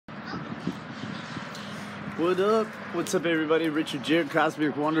What up? What's up, everybody? Richard Jared,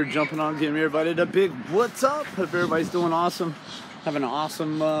 Cosmic Wonder, jumping on, giving everybody the big what's up. Hope everybody's doing awesome, having an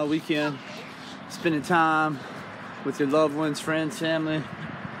awesome weekend, spending time with your loved ones, friends, family.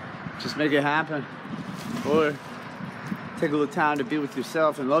 Just make it happen, or take a little time to be with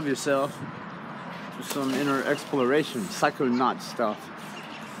yourself and love yourself. Do some inner exploration, psychonaut stuff.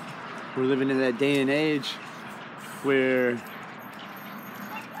 We're living in that day and age where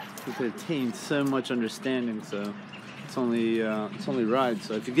we could attain so much understanding, so it's only right.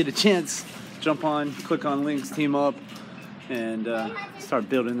 So if you get a chance, jump on, click on links, team up, and start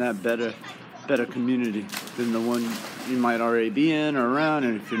building that better community than the one you might already be in or around.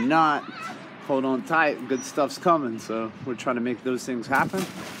 And if you're not, hold on tight. Good stuff's coming. So we're trying to make those things happen.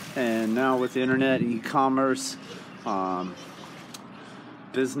 And now with the internet, e-commerce,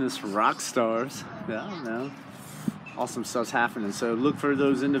 business rock stars, awesome stuff's happening. So look for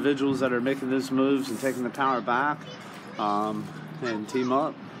those individuals that are making those moves and taking the power back, and team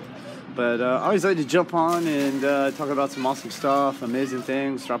up. But I always like to jump on and talk about some awesome stuff, amazing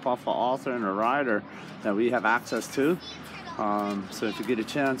things, drop off an author and a writer that we have access to. So if you get a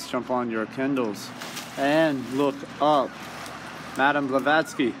chance, jump on your Kindles and look up Madame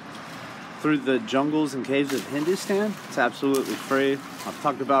Blavatsky, Through the Jungles and Caves of Hindustan. It's absolutely free. I've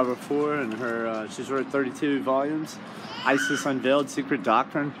talked about it before, and she's wrote 32 volumes. ISIS Unveiled, Secret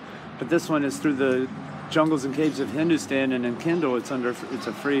Doctrine. But this one is Through the Jungles and Caves of Hindustan, and in Kindle it's a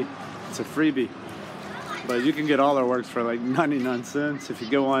freebie. But you can get all their works for like 99 cents. If you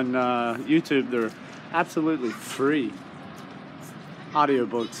go on YouTube, they're absolutely free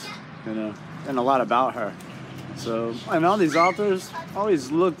audiobooks, and a lot about her. So, and all these authors,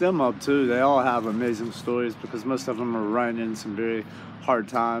 always look them up too. They all have amazing stories because most of them are writing in some very hard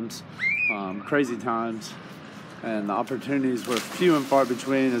times, crazy times, and the opportunities were few and far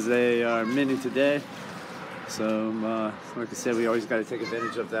between as they are many today. So, like I said, we always got to take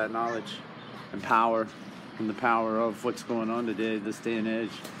advantage of that knowledge and power, and the power of what's going on today, this day and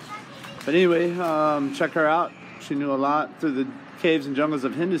age. But anyway, check her out. She knew a lot. Through the caves and jungles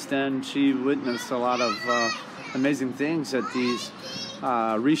of Hindustan, she witnessed a lot of amazing things that these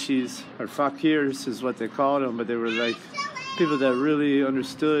rishis, or fakirs is what they called them, but they were like people that really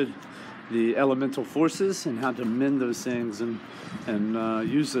understood the elemental forces and how to mend those things and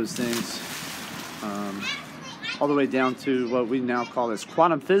use those things, all the way down to what we now call as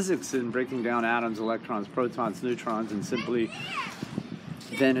quantum physics, and breaking down atoms, electrons, protons, neutrons, and simply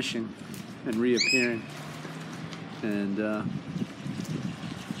vanishing and reappearing. And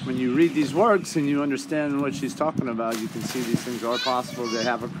when you read these works and you understand what she's talking about, you can see these things are possible, they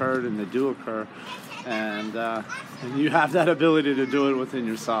have occurred, and they do occur. And you have that ability to do it within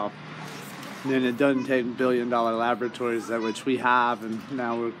yourself. And it doesn't take billion-dollar laboratories, that which we have, and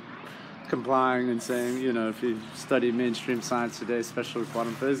now we're complying and saying, if you study mainstream science today, especially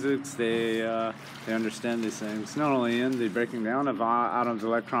quantum physics, they understand these things. Not only in the breaking down of atoms,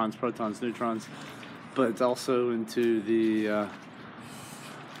 electrons, protons, neutrons, but it's also into the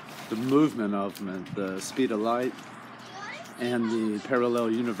movement of them, the speed of light, and the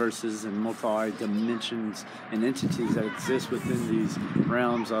parallel universes and multi-dimensions and entities that exist within these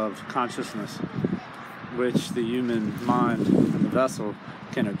realms of consciousness, which the human mind and the vessel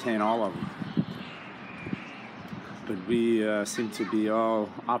can obtain all of them. But we seem to be all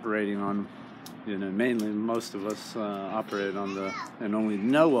operating on, mainly most of us operate on and only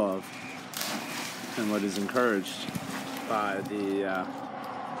know of, and what is encouraged by the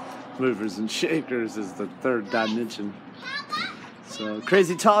movers and shakers is the third dimension. So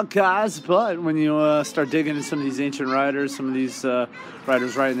crazy talk, guys, but when you start digging into some of these ancient writers, some of these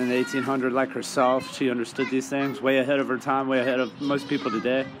writers writing in the 1800s, like herself, she understood these things way ahead of her time, way ahead of most people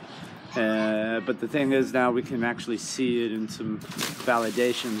today. But the thing is, now we can actually see it in some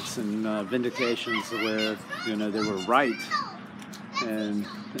validations and vindications where they were right, and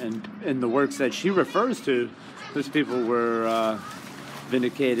in the works that she refers to, those people were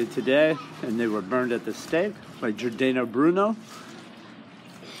vindicated today, and they were burned at the stake, like Giordano Bruno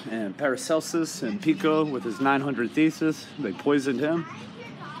and Paracelsus and Pico with his 900 Thesis. They poisoned him.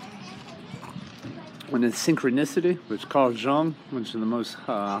 When in Synchronicity, which Carl Jung, which is the most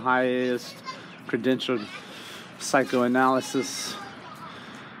highest credentialed psychoanalysis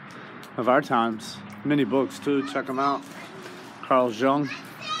of our times. Many books too, check them out. Carl Jung,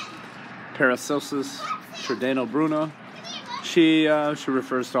 Paracelsus, Giordano Bruno. She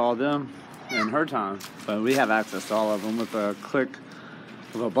refers to all of them in her time, but we have access to all of them with a click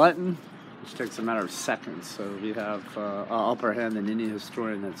of a button, which takes a matter of seconds. So we have an upper hand than any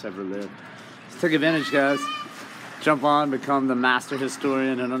historian that's ever lived. Let's take advantage, guys. jump on, become the master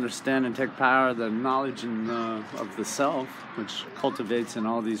historian, and understand and take power of the knowledge and of the self, which cultivates in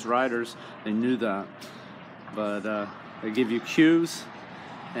all these writers. They knew that, but they give you cues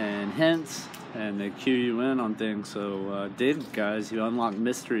and hints, and they cue you in on things. So dig, guys. You unlock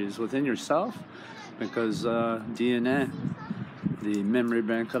mysteries within yourself, because DNA, the memory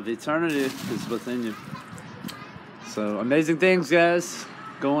bank of eternity, is within you. So amazing things, guys,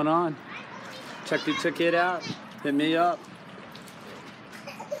 going on. Check it out. Hit me up.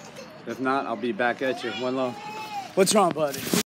 If not, I'll be back at you. One love. What's wrong, buddy?